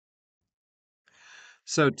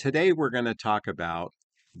So today we're going to talk about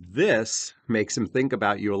this makes him think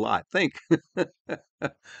about you a lot. Think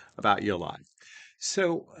about you a lot.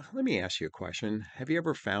 So let me ask you a question. Have you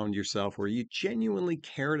ever found yourself where you genuinely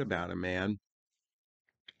cared about a man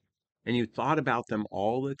and you thought about them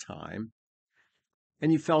all the time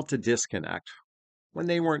and you felt a disconnect when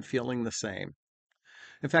they weren't feeling the same?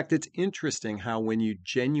 In fact, it's interesting how when you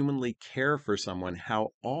genuinely care for someone, how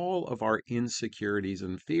all of our insecurities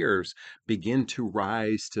and fears begin to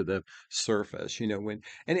rise to the surface. And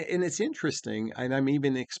it's interesting, and I'm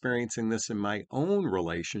even experiencing this in my own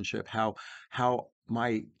relationship, how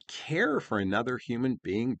my care for another human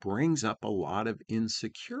being brings up a lot of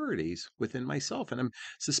insecurities within myself. And I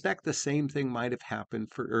suspect the same thing might have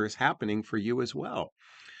happened for or is happening for you as well.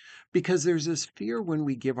 Because there's this fear when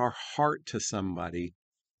we give our heart to somebody,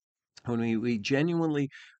 when we genuinely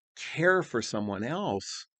care for someone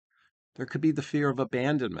else, there could be the fear of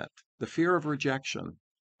abandonment, the fear of rejection,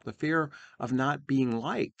 the fear of not being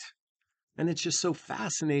liked. And it's just so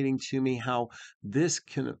fascinating to me how this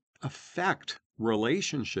can affect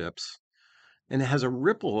relationships, and it has a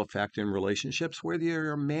ripple effect in relationships, whether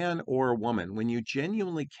you're a man or a woman. When you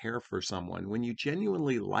genuinely care for someone, when you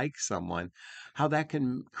genuinely like someone, how that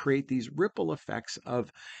can create these ripple effects of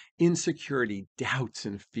insecurity, doubts,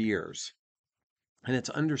 and fears. And it's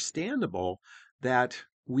understandable that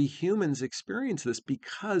we humans experience this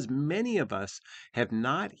because many of us have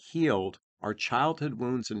not healed our childhood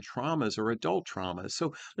wounds and traumas or adult traumas.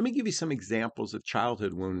 So let me give you some examples of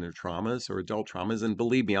childhood wound or traumas or adult traumas. And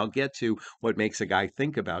believe me, I'll get to what makes a guy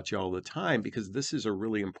think about you all the time, because this is a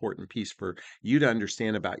really important piece for you to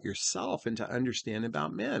understand about yourself and to understand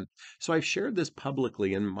about men. So I've shared this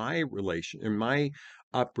publicly in my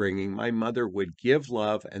upbringing. My mother would give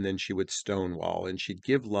love and then she would stonewall, and she'd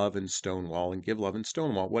give love and stonewall and give love and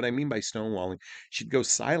stonewall. What I mean by stonewalling, she'd go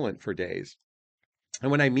silent for days. And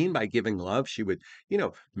what I mean by giving love, she would,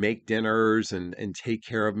 make dinners and take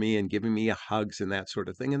care of me and giving me hugs and that sort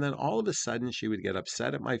of thing. And then all of a sudden she would get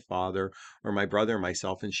upset at my father or my brother or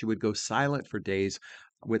myself, and she would go silent for days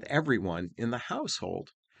with everyone in the household.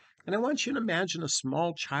 And I want you to imagine a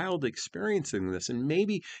small child experiencing this. And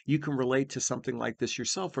maybe you can relate to something like this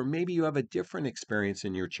yourself, or maybe you have a different experience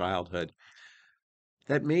in your childhood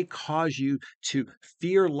that may cause you to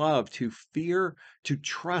fear love, to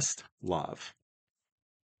trust love.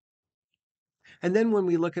 And then when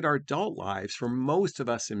we look at our adult lives, for most of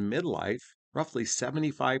us in midlife, roughly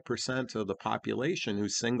 75% of the population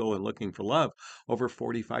who's single and looking for love over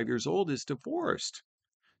 45 years old is divorced.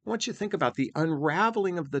 I want you to think about the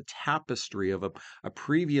unraveling of the tapestry of a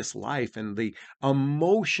previous life and the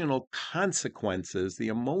emotional consequences, the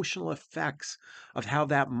emotional effects of how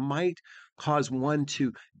that might cause one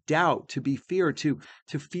to doubt, to be feared, to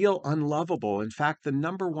feel unlovable. In fact, the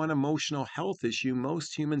number one emotional health issue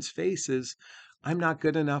most humans face is I'm not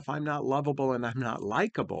good enough, I'm not lovable, and I'm not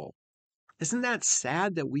likable. Isn't that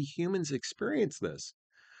sad that we humans experience this?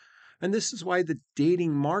 And this is why the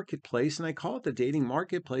dating marketplace, and I call it the dating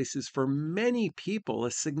marketplace, is for many people, a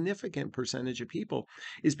significant percentage of people,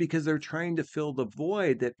 is because they're trying to fill the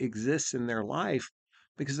void that exists in their life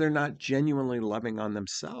because they're not genuinely loving on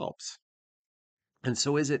themselves. And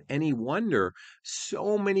so, is it any wonder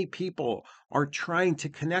so many people are trying to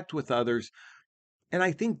connect with others? And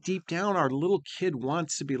I think deep down, our little kid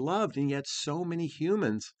wants to be loved, and yet so many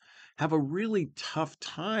humans have a really tough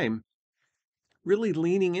time really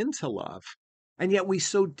leaning into love. And yet we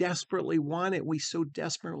so desperately want it. We so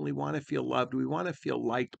desperately want to feel loved. We want to feel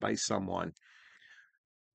liked by someone.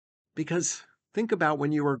 Because think about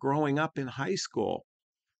when you were growing up in high school,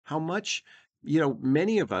 how much,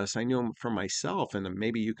 many of us, I know for myself, and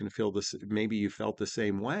maybe you can feel this, maybe you felt the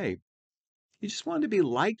same way. You just wanted to be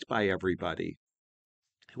liked by everybody.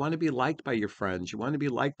 You want to be liked by your friends. You want to be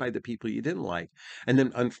liked by the people you didn't like. And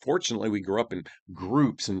then, unfortunately, we grew up in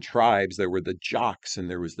groups and tribes. There were the jocks, and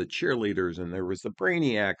there was the cheerleaders, and there was the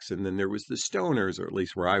brainiacs, and then there was the stoners, or at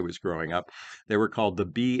least where I was growing up. They were called the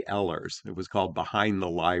BLers. It was called behind the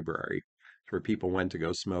library, where people went to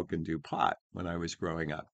go smoke and do pot when I was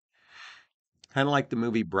growing up. Kind of like the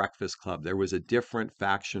movie Breakfast Club. There was a different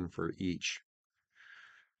faction for each.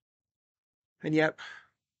 And yet,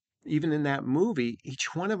 even in that movie,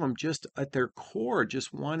 each one of them just at their core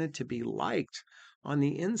just wanted to be liked on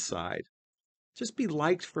the inside. Just be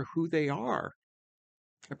liked for who they are,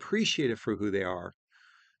 appreciated for who they are.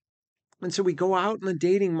 And so we go out in the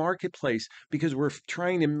dating marketplace because we're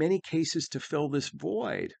trying in many cases to fill this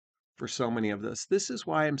void for so many of us. This is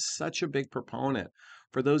why I'm such a big proponent.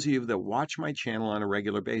 For those of you that watch my channel on a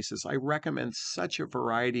regular basis, I recommend such a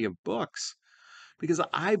variety of books Because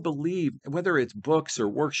I believe whether it's books or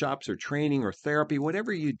workshops or training or therapy,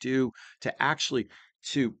 whatever you do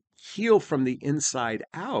to heal from the inside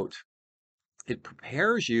out, it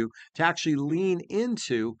prepares you to actually lean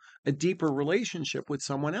into a deeper relationship with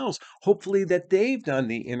someone else, hopefully that they've done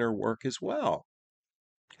the inner work as well.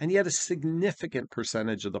 And yet, a significant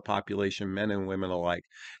percentage of the population, men and women alike,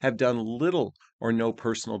 have done little or no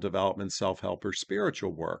personal development, self help, or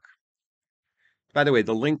spiritual work. By the way,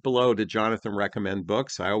 the link below to Jonathan recommend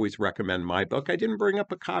books. I always recommend my book. I didn't bring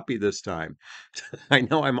up a copy this time. I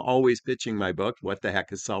know I'm always pitching my book. What the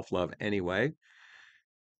heck is self love anyway?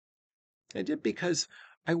 I did because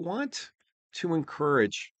I want to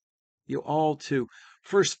encourage you all to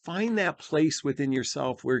first find that place within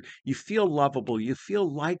yourself where you feel lovable, you feel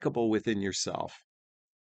likable within yourself.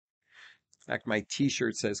 In fact, my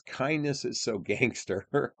t-shirt says, kindness is so gangster.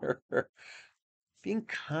 Being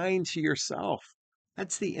kind to yourself.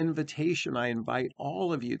 That's the invitation I invite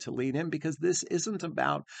all of you to lean in, because this isn't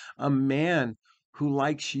about a man who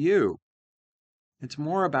likes you. It's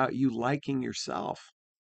more about you liking yourself.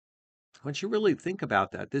 Once you really think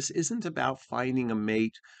about that, this isn't about finding a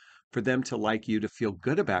mate for them to like you to feel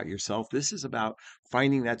good about yourself. This is about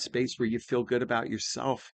finding that space where you feel good about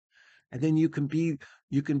yourself. And then you can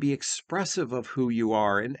be expressive of who you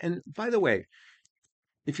are. And by the way,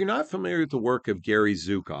 if you're not familiar with the work of Gary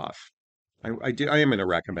Zukav, I am going to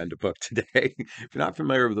recommend a book today. If you're not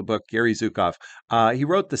familiar with the book, Gary Zukav, he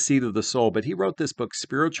wrote The Seed of the Soul, but he wrote this book,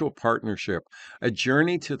 Spiritual Partnership, A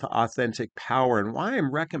Journey to the Authentic Power. And why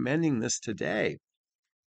I'm recommending this today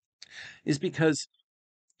is because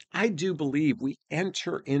I do believe we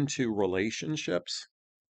enter into relationships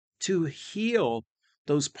to heal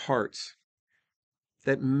those parts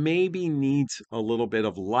that maybe needs a little bit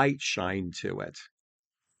of light shine to it,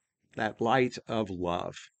 that light of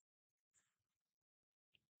love.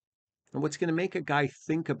 And what's going to make a guy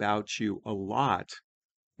think about you a lot,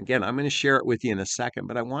 again, I'm going to share it with you in a second,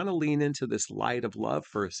 but I want to lean into this light of love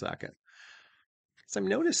for a second. So I'm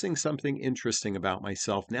noticing something interesting about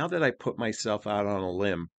myself now that I put myself out on a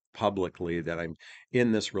limb publicly that I'm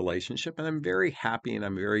in this relationship, and I'm very happy and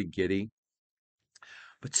I'm very giddy.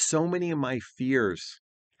 But so many of my fears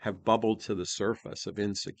have bubbled to the surface of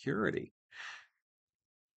insecurity.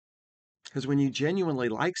 Because when you genuinely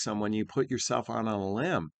like someone, you put yourself out on a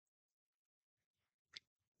limb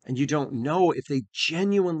and you don't know if they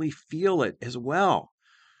genuinely feel it as well.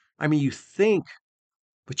 I mean, you think,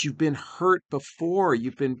 but you've been hurt before,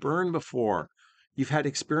 you've been burned before. You've had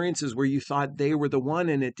experiences where you thought they were the one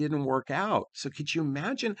and it didn't work out. So could you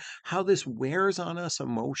imagine how this wears on us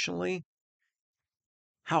emotionally?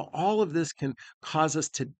 How all of this can cause us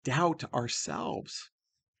to doubt ourselves.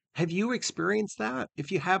 Have you experienced that?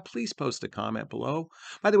 If you have, please post a comment below.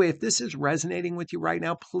 By the way, if this is resonating with you right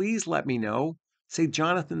now, please let me know. Say,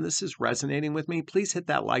 Jonathan, this is resonating with me. Please hit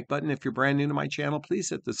that like button. If you're brand new to my channel, please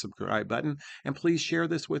hit the subscribe button and please share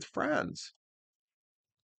this with friends.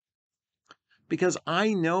 Because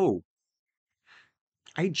I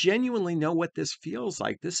genuinely know what this feels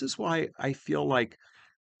like. This is why I feel like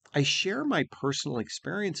I share my personal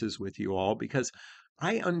experiences with you all, because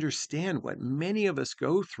I understand what many of us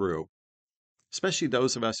go through, especially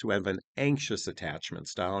those of us who have an anxious attachment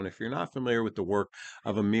style. And if you're not familiar with the work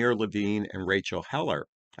of Amir Levine and Rachel Heller,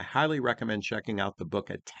 I highly recommend checking out the book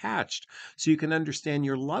Attached so you can understand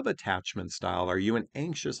your love attachment style. Are you an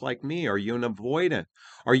anxious like me? Are you an avoidant?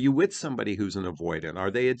 Are you with somebody who's an avoidant? Are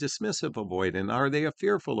they a dismissive avoidant? Are they a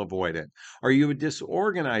fearful avoidant? Are you a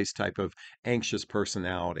disorganized type of anxious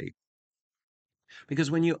personality? Because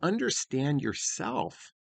when you understand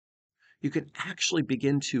yourself, you can actually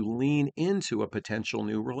begin to lean into a potential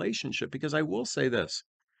new relationship. Because I will say this,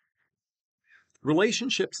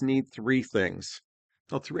 relationships need three things.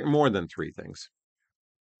 Well, more than three things.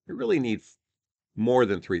 They really need more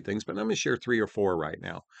than three things, but I'm going to share three or four right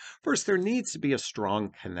now. First, there needs to be a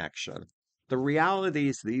strong connection. The reality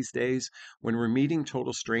is these days, when we're meeting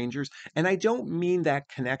total strangers, and I don't mean that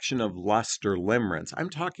connection of lust or limerence, I'm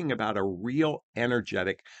talking about a real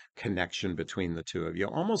energetic connection between the two of you,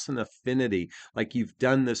 almost an affinity, like you've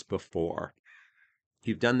done this before.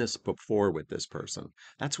 You've done this before with this person.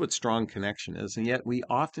 That's what strong connection is. And yet we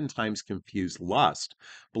oftentimes confuse lust.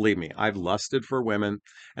 Believe me, I've lusted for women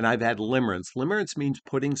and I've had limerence. Limerence means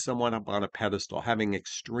putting someone up on a pedestal, having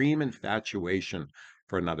extreme infatuation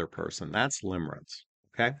for another person. That's limerence.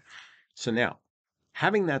 Okay. So now,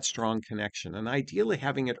 having that strong connection and ideally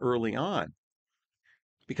having it early on,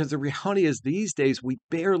 because the reality is these days we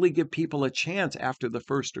barely give people a chance after the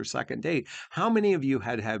first or second date. How many of you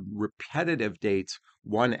had repetitive dates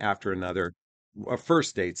one after another,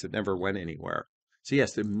 first dates that never went anywhere? So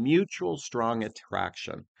yes, the mutual strong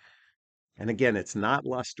attraction. And again, it's not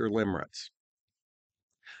lust or limerence.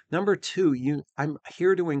 Number two, I'm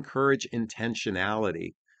here to encourage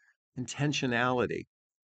intentionality. Intentionality.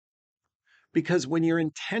 Because when you're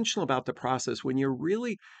intentional about the process, when you're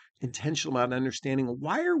really intentional about understanding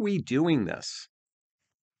why are we doing this?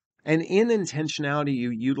 And in intentionality,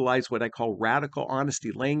 you utilize what I call radical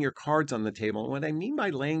honesty, laying your cards on the table. And what I mean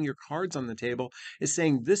by laying your cards on the table is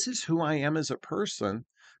saying, this is who I am as a person.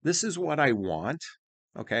 This is what I want.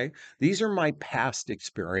 Okay. These are my past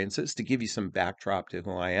experiences to give you some backdrop to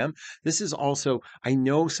who I am. This is also, I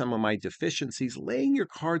know some of my deficiencies, laying your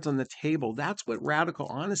cards on the table. That's what radical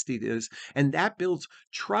honesty is. And that builds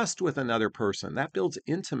trust with another person. That builds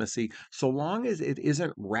intimacy so long as it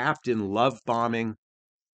isn't wrapped in love bombing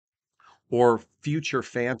or future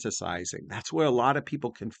fantasizing. That's where a lot of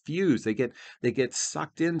people confuse. They get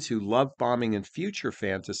sucked into love bombing and future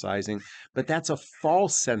fantasizing, but that's a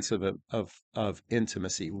false sense of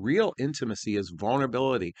intimacy. Real intimacy is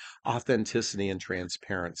vulnerability, authenticity, and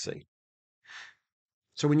transparency.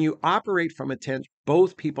 So when you operate from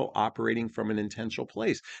both people operating from an intentional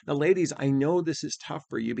place. Now, ladies, I know this is tough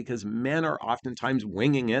for you because men are oftentimes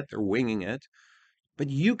winging it. They're winging it. But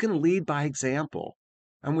you can lead by example.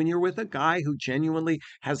 And when you're with a guy who genuinely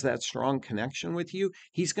has that strong connection with you,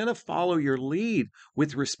 he's going to follow your lead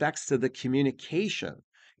with respects to the communication.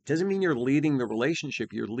 It doesn't mean you're leading the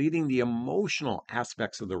relationship, you're leading the emotional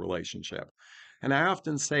aspects of the relationship. And I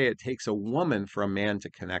often say it takes a woman for a man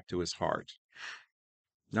to connect to his heart.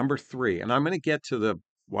 Number three, and I'm going to get to the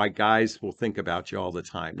why guys will think about you all the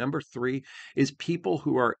time. Number three is people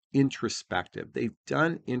who are introspective. They've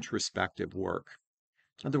done introspective work.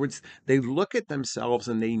 In other words, they look at themselves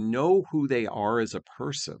and they know who they are as a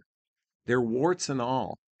person, their warts and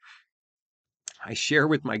all. I share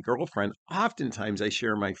with my girlfriend, oftentimes I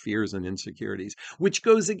share my fears and insecurities, which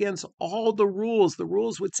goes against all the rules. The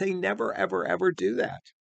rules would say never, ever, ever do that.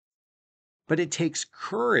 But it takes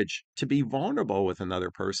courage to be vulnerable with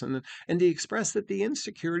another person and to express that the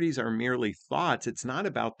insecurities are merely thoughts. It's not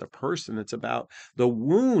about the person, it's about the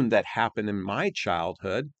wound that happened in my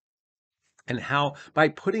childhood and how by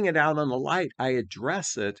putting it out on the light, I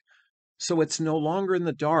address it so it's no longer in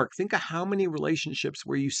the dark. Think of how many relationships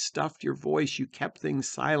where you stuffed your voice, you kept things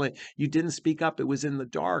silent, you didn't speak up, it was in the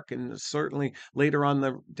dark, and certainly later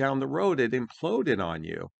on down the road, it imploded on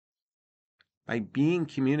you. By being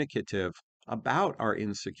communicative about our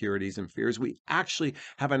insecurities and fears, we actually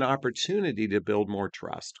have an opportunity to build more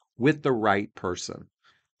trust with the right person.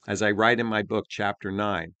 As I write in my book, Chapter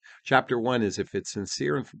 9, Chapter 1 is if it's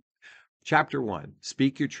sincere and Chapter 1,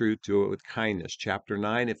 speak your truth, do it with kindness. Chapter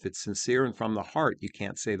 9, if it's sincere and from the heart, you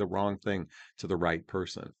can't say the wrong thing to the right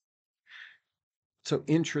person. So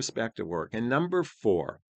introspective work. And number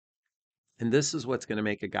 4, and this is what's going to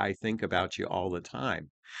make a guy think about you all the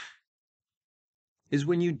time, is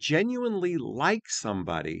when you genuinely like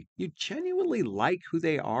somebody, you genuinely like who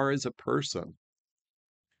they are as a person.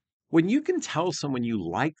 When you can tell someone you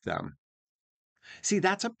like them, see,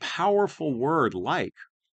 that's a powerful word, like.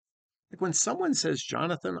 Like when someone says,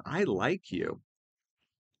 Jonathan, I like you.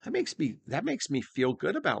 That makes me feel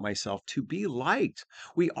good about myself to be liked.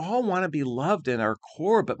 We all want to be loved in our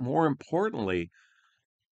core, but more importantly,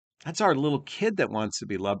 that's our little kid that wants to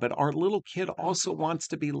be loved, but our little kid also wants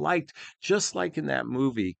to be liked, just like in that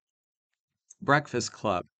movie, Breakfast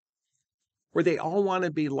Club, where they all want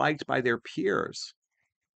to be liked by their peers.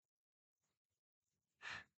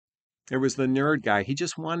 There was the nerd guy. He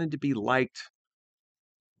just wanted to be liked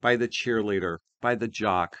by the cheerleader, by the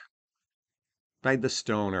jock, by the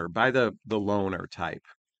stoner, by the loner type.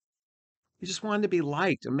 He just wanted to be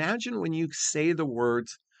liked. Imagine when you say the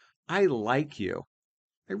words, I like you.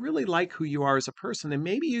 I really like who you are as a person. And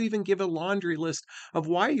maybe you even give a laundry list of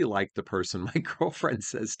why you like the person. My girlfriend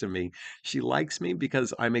says to me, she likes me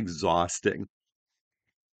because I'm exhausting.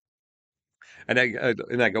 And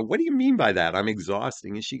I go, what do you mean by that? I'm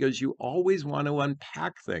exhausting. And she goes, you always want to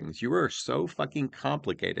unpack things. You are so fucking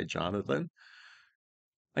complicated, Jonathan.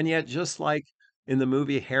 And yet, just like in the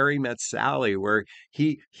movie Harry Met Sally, where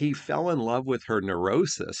he fell in love with her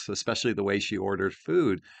neurosis, especially the way she ordered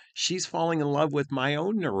food, she's falling in love with my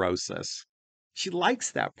own neurosis. She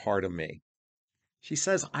likes that part of me. She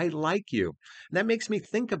says, I like you. And that makes me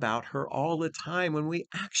think about her all the time when we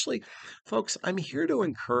actually, folks, I'm here to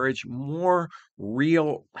encourage more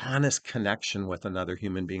real honest connection with another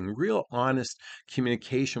human being, real honest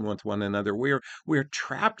communication with one another. We're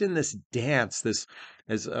trapped in this dance, this,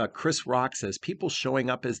 as Chris Rock says, people showing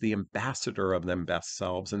up as the ambassador of them best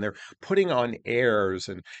selves, and they're putting on airs,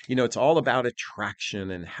 and it's all about attraction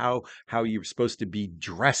and how you're supposed to be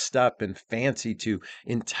dressed up and fancy to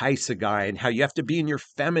entice a guy, and how you have to be in your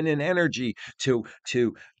feminine energy to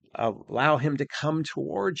allow him to come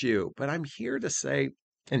towards you. But I'm here to say,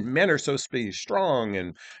 and men are supposed to be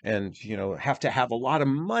strong and have to have a lot of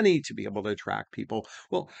money to be able to attract people.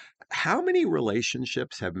 Well, how many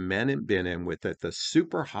relationships have men been in with the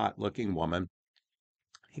super hot looking woman?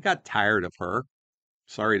 He got tired of her,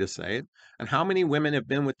 sorry to say it. And how many women have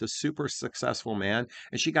been with the super successful man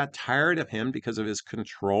and she got tired of him because of his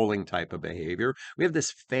controlling type of behavior? We have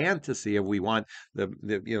this fantasy of, we want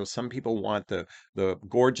some people want the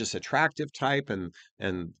gorgeous, attractive type,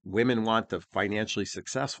 and women want the financially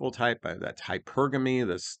successful type. That's hypergamy.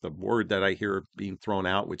 That's the word that I hear being thrown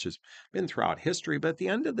out, which has been throughout history. But at the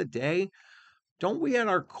end of the day, don't we at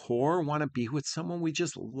our core want to be with someone? We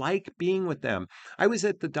just like being with them. I was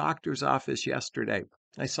at the doctor's office yesterday.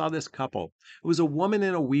 I saw this couple. It was a woman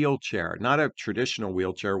in a wheelchair, not a traditional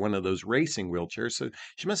wheelchair, one of those racing wheelchairs. So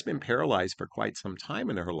she must have been paralyzed for quite some time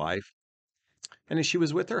in her life. And as she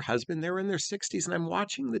was with her husband, they were in their 60s. And I'm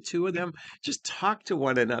watching the two of them just talk to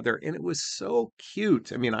one another. And it was so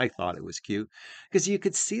cute. I mean, I thought it was cute because you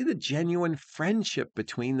could see the genuine friendship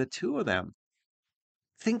between the two of them.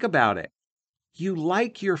 Think about it. You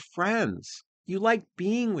like your friends. You like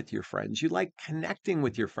being with your friends. You like connecting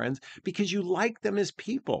with your friends because you like them as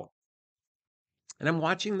people. And I'm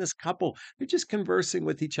watching this couple. They're just conversing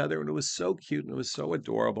with each other. And it was so cute and it was so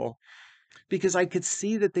adorable because I could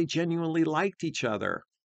see that they genuinely liked each other.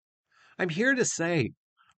 I'm here to say,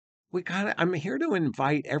 I'm here to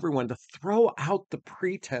invite everyone to throw out the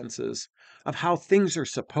pretenses of how things are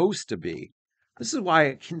supposed to be. This is why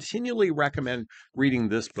I continually recommend reading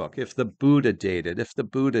this book, If the Buddha Dated, If the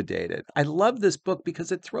Buddha Dated. I love this book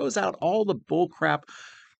because it throws out all the bullcrap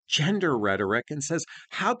gender rhetoric and says,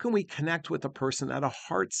 how can we connect with a person at a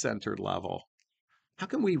heart-centered level? How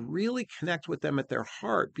can we really connect with them at their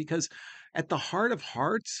heart? Because at the heart of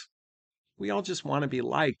hearts, we all just want to be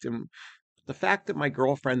liked. And the fact that my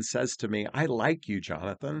girlfriend says to me, "I like you,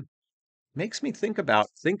 Jonathon," makes me think about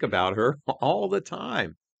her all the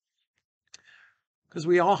time. Because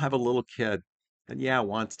we all have a little kid that, yeah,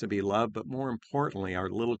 wants to be loved, but more importantly, our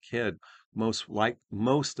little kid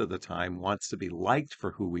most of the time wants to be liked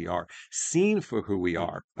for who we are, seen for who we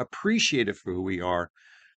are, appreciated for who we are,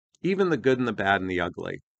 even the good and the bad and the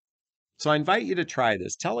ugly. So I invite you to try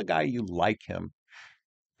this. Tell a guy you like him.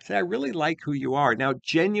 Say, I really like who you are. Now,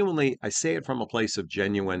 genuinely, I say it from a place of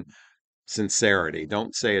genuine sincerity.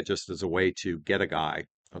 Don't say it just as a way to get a guy.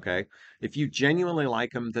 Okay. If you genuinely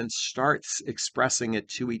like him, then start expressing it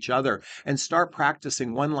to each other and start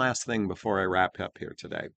practicing. One last thing before I wrap up here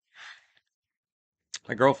today.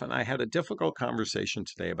 My girlfriend and I had a difficult conversation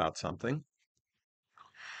today about something.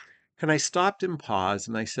 And I stopped and paused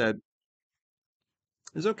and I said,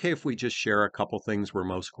 is it okay if we just share a couple things we're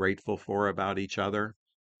most grateful for about each other?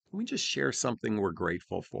 Can we just share something we're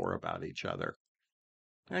grateful for about each other?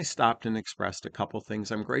 I stopped and expressed a couple things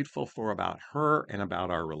I'm grateful for about her and about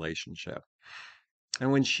our relationship. And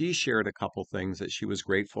when she shared a couple things that she was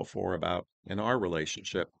grateful for about in our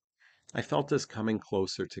relationship, I felt us coming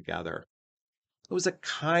closer together. It was a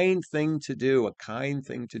kind thing to do. A kind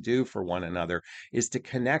thing to do for one another is to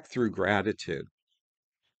connect through gratitude.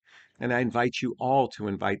 And I invite you all to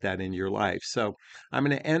invite that in your life. So I'm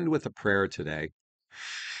going to end with a prayer today.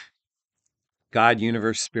 God,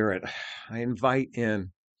 universe, spirit, I invite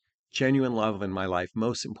in genuine love in my life,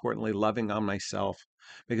 most importantly, loving on myself.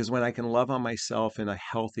 Because when I can love on myself in a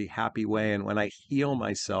healthy, happy way, and when I heal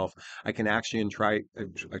myself, I can actually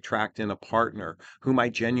attract in a partner whom I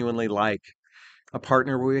genuinely like, a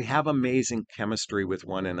partner where we have amazing chemistry with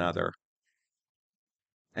one another.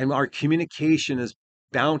 And our communication is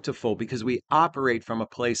bountiful because we operate from a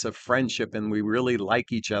place of friendship and we really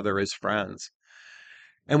like each other as friends.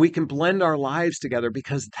 And we can blend our lives together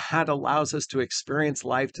because that allows us to experience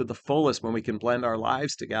life to the fullest when we can blend our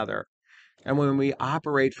lives together. And when we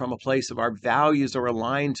operate from a place of our values are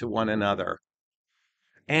aligned to one another.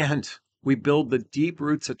 And we build the deep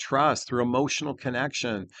roots of trust through emotional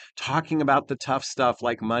connection, talking about the tough stuff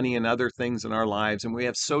like money and other things in our lives. And we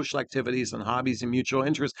have social activities and hobbies and mutual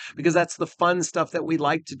interests because that's the fun stuff that we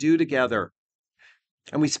like to do together.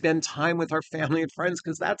 And we spend time with our family and friends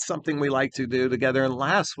because that's something we like to do together. And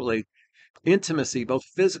lastly, Intimacy, both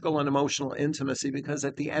physical and emotional intimacy, because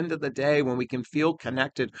at the end of the day, when we can feel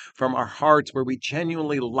connected from our hearts, where we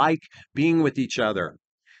genuinely like being with each other,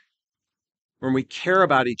 when we care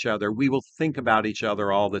about each other, we will think about each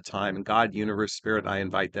other all the time. And God, universe, spirit, I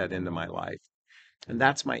invite that into my life. And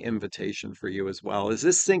that's my invitation for you as well. Is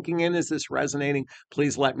this sinking in? Is this resonating?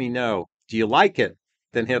 Please let me know. Do you like it?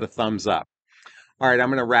 Then hit a thumbs up. All right, I'm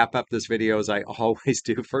going to wrap up this video as I always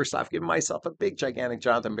do. First off, give myself a big, gigantic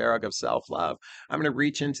Jonathon bear hug of self-love. I'm going to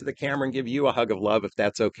reach into the camera and give you a hug of love if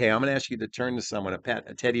that's okay. I'm going to ask you to turn to someone, a pet,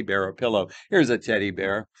 a teddy bear, a pillow. Here's a teddy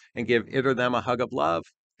bear, and give it or them a hug of love,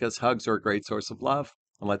 because hugs are a great source of love.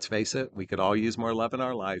 And let's face it, we could all use more love in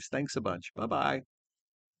our lives. Thanks a bunch. Bye-bye.